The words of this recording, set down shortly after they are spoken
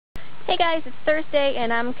Hey guys, it's Thursday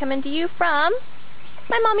and I'm coming to you from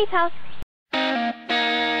my mommy's house.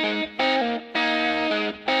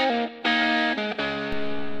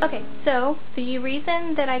 Okay, so the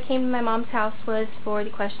reason that I came to my mom's house was for the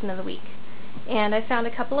question of the week. And I found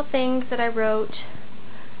a couple of things that I wrote.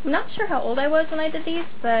 I'm not sure how old I was when I did these,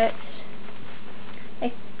 but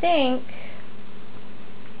I think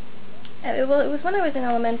it was when I was in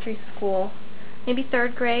elementary school, maybe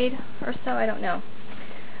 3rd grade or so, I don't know.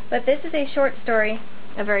 But this is a short story,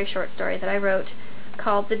 a very short story that I wrote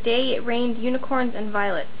called The Day It Rained Unicorns and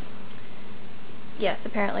Violets. Yes,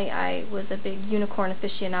 apparently I was a big unicorn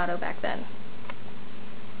aficionado back then.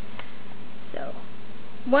 So,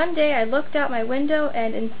 one day I looked out my window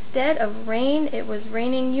and instead of rain, it was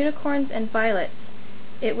raining unicorns and violets.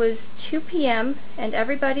 It was 2 p.m. and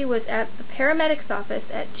everybody was at the paramedics office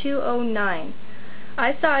at 2:09.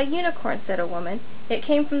 I saw a unicorn, said a woman. It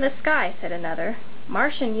came from the sky, said another.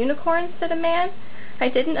 Martian unicorns, said a man. I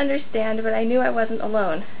didn't understand, but I knew I wasn't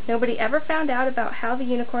alone. Nobody ever found out about how the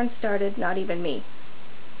unicorn started, not even me.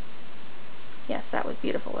 Yes, that was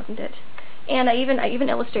beautiful, wasn't it? And I even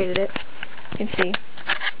illustrated it. You can see.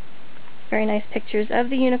 Very nice pictures of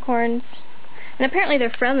the unicorns. And apparently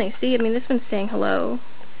they're friendly. See, I mean, this one's saying hello.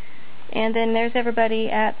 And then there's everybody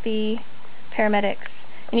at the paramedics.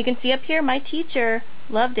 And you can see up here, my teacher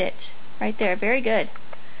loved it. Right there, very good.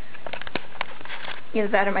 Either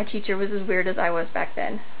that or my teacher was as weird as I was back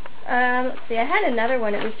then. Let's see, I had another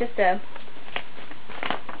one. It was just a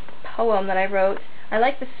poem that I wrote. I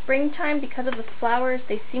like the springtime because of the flowers.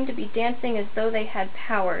 They seem to be dancing as though they had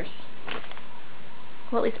powers.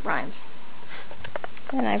 Well, at least it rhymes.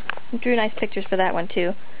 And I drew nice pictures for that one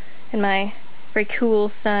too. And my very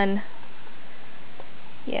cool son.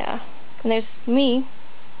 Yeah. And there's me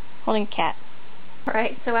holding a cat.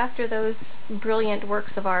 Alright, so after those brilliant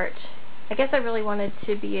works of art, I guess I really wanted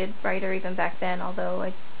to be a writer even back then, although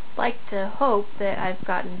I'd like to hope that I've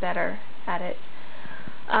gotten better at it.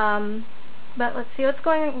 But let's see what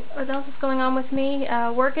else is going on with me.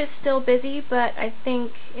 Work is still busy, but I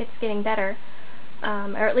think it's getting better.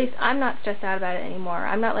 Or at least I'm not stressed out about it anymore.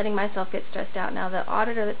 I'm not letting myself get stressed out now. The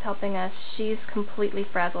auditor that's helping us, she's completely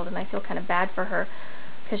frazzled, and I feel kind of bad for her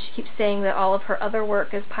because she keeps saying that all of her other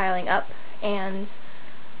work is piling up, and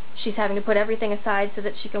she's having to put everything aside so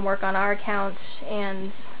that she can work on our account,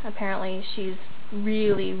 and apparently she's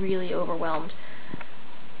really, really overwhelmed.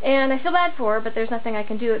 And I feel bad for her, but there's nothing I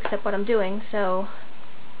can do except what I'm doing, so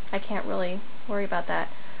I can't really worry about that.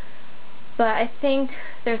 But I think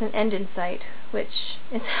there's an end in sight, which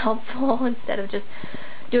is helpful instead of just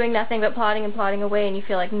doing nothing but plodding and plodding away and you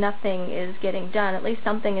feel like nothing is getting done. At least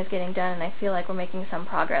something is getting done, and I feel like we're making some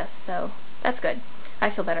progress, so that's good.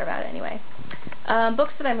 I feel better about it anyway.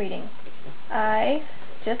 Books that I'm reading. I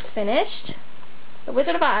just finished The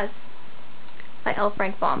Wizard of Oz by L.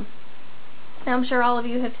 Frank Baum. Now, I'm sure all of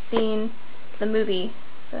you have seen the movie,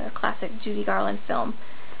 the classic Judy Garland film.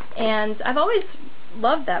 And I've always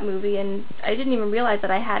loved that movie, and I didn't even realize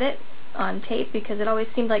that I had it on tape because it always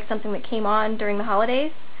seemed like something that came on during the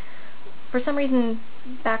holidays. For some reason,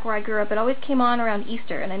 back where I grew up, it always came on around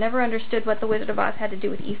Easter, and I never understood what The Wizard of Oz had to do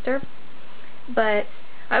with Easter. But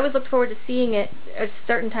I always looked forward to seeing it at a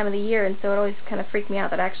certain time of the year, and so it always kind of freaked me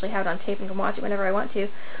out that I actually have it on tape and can watch it whenever I want to.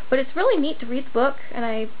 But it's really neat to read the book, and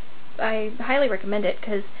I highly recommend it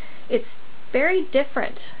because it's very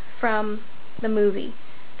different from the movie.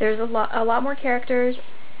 There's a lot more characters,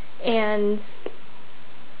 and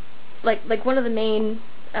like one of the main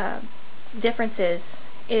differences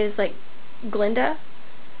is like Glinda,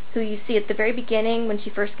 who you see at the very beginning when she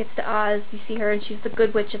first gets to Oz. You see her and she's the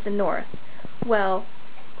Good Witch of the North. Well,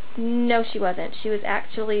 no, she wasn't. She was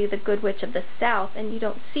actually the Good Witch of the South, and you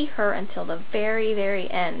don't see her until the very,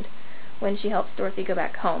 very end when she helps Dorothy go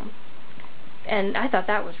back home. And I thought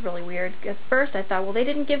that was really weird. At first I thought, well, they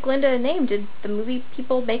didn't give Glinda a name. Did the movie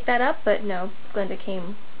people make that up? But no, Glinda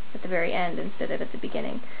came at the very end instead of at the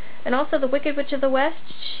beginning. And also the Wicked Witch of the West,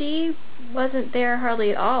 she wasn't there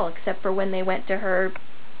hardly at all, except for when they went to her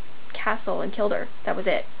castle and killed her. That was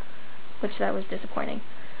it. Which, that was disappointing.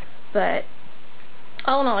 But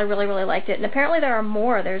all in all, I really, really liked it. And apparently there are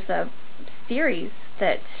more. There's a series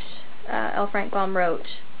that L. Frank Baum wrote.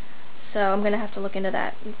 So I'm going to have to look into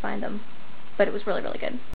that and find them. But it was really, really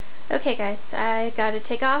good. Okay, guys, I got to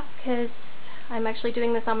take off because I'm actually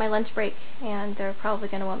doing this on my lunch break, and they're probably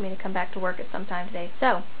going to want me to come back to work at some time today.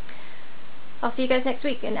 So I'll see you guys next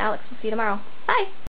week, and Alex will see you tomorrow. Bye!